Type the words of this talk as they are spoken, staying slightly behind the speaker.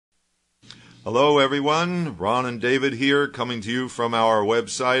Hello, everyone. Ron and David here, coming to you from our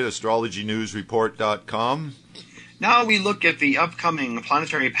website, astrologynewsreport.com. Now we look at the upcoming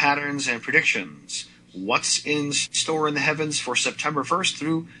planetary patterns and predictions. What's in store in the heavens for September 1st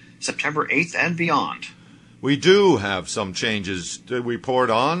through September 8th and beyond? We do have some changes to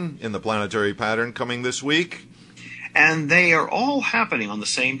report on in the planetary pattern coming this week. And they are all happening on the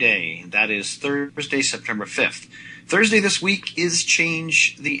same day. That is Thursday, September 5th. Thursday this week is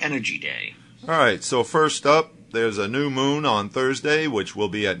Change the Energy Day. All right, so first up, there's a new moon on Thursday, which will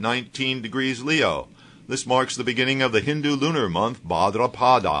be at 19 degrees Leo. This marks the beginning of the Hindu lunar month,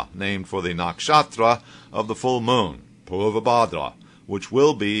 Bhadrapada, named for the nakshatra of the full moon, Purvabhadra, which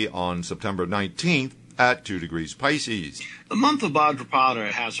will be on September 19th at 2 degrees Pisces. The month of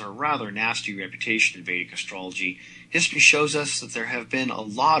Bhadrapada has a rather nasty reputation in Vedic astrology. History shows us that there have been a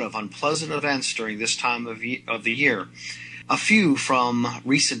lot of unpleasant events during this time of the year. A few from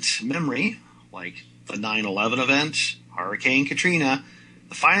recent memory, like the 9/11 event, Hurricane Katrina,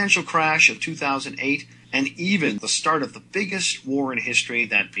 the financial crash of 2008, and even the start of the biggest war in history,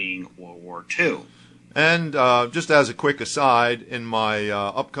 that being World War II. And just as a quick aside, in my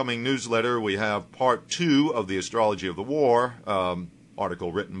upcoming newsletter, we have part 2 of the Astrology of the War,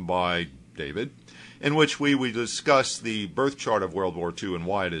 article written by David, in which we discuss the birth chart of World War II and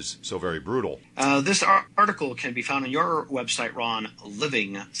why it is so very brutal. This article can be found on your website, Ron,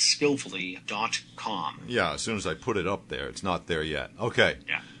 livingskillfully.com. Yeah, as soon as I put it up there. It's not there yet. Okay.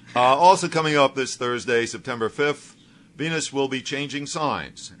 Yeah. Also coming up this Thursday, September 5th, Venus will be changing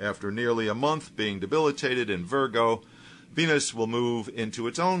signs. After nearly a month being debilitated in Virgo, Venus will move into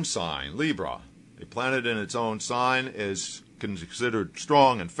its own sign, Libra. A planet in its own sign is considered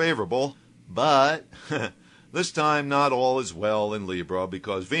strong and favorable, but this time not all is well in Libra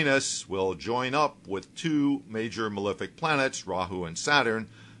because Venus will join up with 2 major malefic planets, Rahu and Saturn,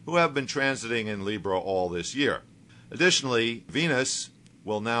 who have been transiting in Libra all this year. Additionally, Venus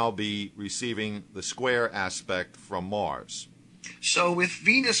will now be receiving the square aspect from Mars. So with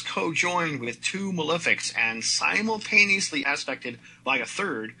Venus co-joined with 2 malefics and simultaneously aspected by a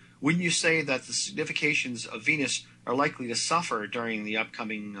third, wouldn't you say that the significations of Venus are likely to suffer during the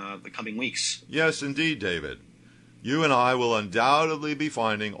coming weeks? Yes, indeed, David. You and I will undoubtedly be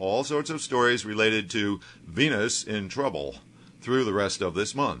finding all sorts of stories related to Venus in trouble through the rest of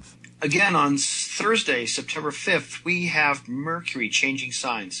this month. Again, on Thursday, September 5th, we have Mercury changing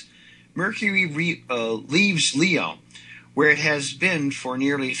signs. Mercury leaves Leo, where it has been for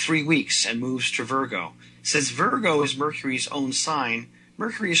nearly 3 weeks, and moves to Virgo. Since Virgo is Mercury's own sign,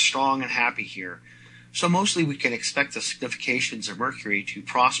 Mercury is strong and happy here. So mostly we can expect the significations of Mercury to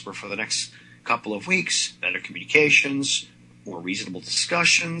prosper for the next couple of weeks. Better communications, more reasonable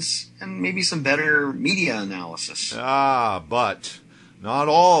discussions, and maybe some better media analysis. But not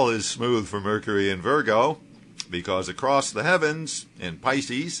all is smooth for Mercury in Virgo, because across the heavens, in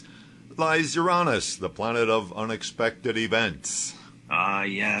Pisces, lies Uranus, the planet of unexpected events.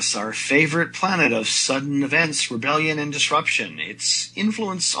 Yes, our favorite planet of sudden events, rebellion, and disruption. Its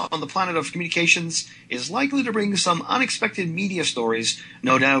influence on the planet of communications is likely to bring some unexpected media stories,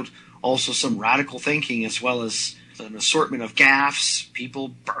 no doubt also some radical thinking, as well as an assortment of gaffes, people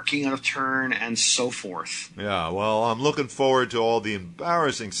barking out of turn, and so forth. Yeah, well, I'm looking forward to all the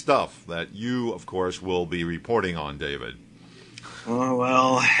embarrassing stuff that you, of course, will be reporting on, David. Oh,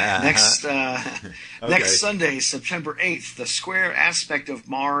 well, next Sunday, September 8th, the square aspect of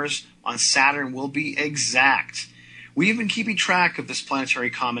Mars on Saturn will be exact. We've been keeping track of this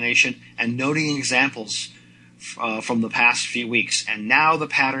planetary combination and noting examples from the past few weeks, and now the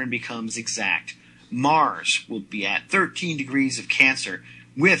pattern becomes exact. Mars will be at 13 degrees of Cancer,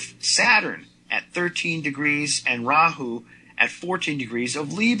 with Saturn at 13 degrees and Rahu at 14 degrees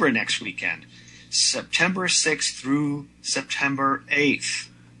of Libra next weekend. September 6th through September 8th.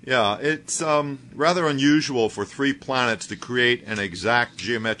 Yeah, it's rather unusual for 3 planets to create an exact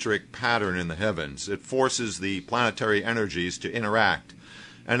geometric pattern in the heavens. It forces the planetary energies to interact.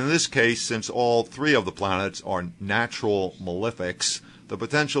 And in this case, since all 3 of the planets are natural malefics, the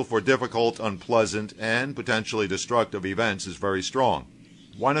potential for difficult, unpleasant, and potentially destructive events is very strong.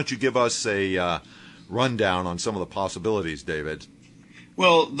 Why don't you give us a rundown on some of the possibilities, David?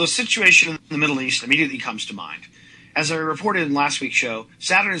 Well, the situation in the Middle East immediately comes to mind. As I reported in last week's show,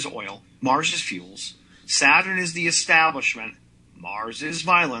 Saturn is oil, Mars is fuels. Saturn is the establishment, Mars is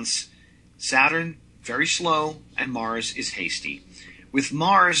violence. Saturn, very slow, and Mars is hasty. With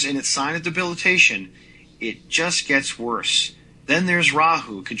Mars in its sign of debilitation, it just gets worse. Then there's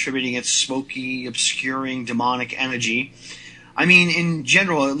Rahu contributing its smoky, obscuring, demonic energy. I mean, in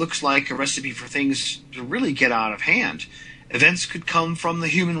general, it looks like a recipe for things to really get out of hand. Events could come from the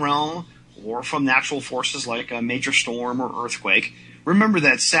human realm, or from natural forces like a major storm or earthquake. Remember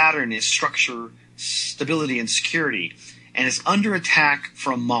that Saturn is structure, stability, and security, and is under attack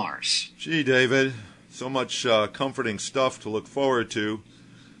from Mars. Gee, David, so much comforting stuff to look forward to.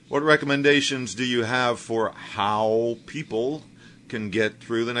 What recommendations do you have for how people can get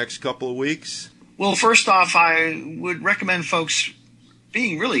through the next couple of weeks? Well, first off, I would recommend folks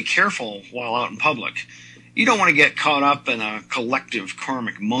being really careful while out in public. You don't want to get caught up in a collective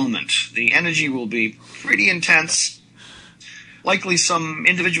karmic moment. The energy will be pretty intense. Likely some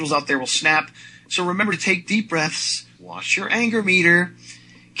individuals out there will snap. So remember to take deep breaths, watch your anger meter,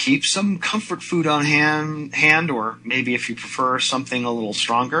 keep some comfort food on hand, or maybe if you prefer something a little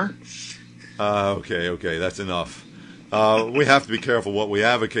stronger. Okay, that's enough. We have to be careful what we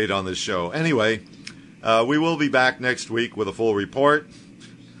advocate on this show. Anyway, we will be back next week with a full report.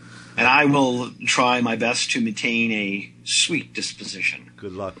 And I will try my best to maintain a sweet disposition.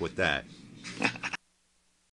 Good luck with that.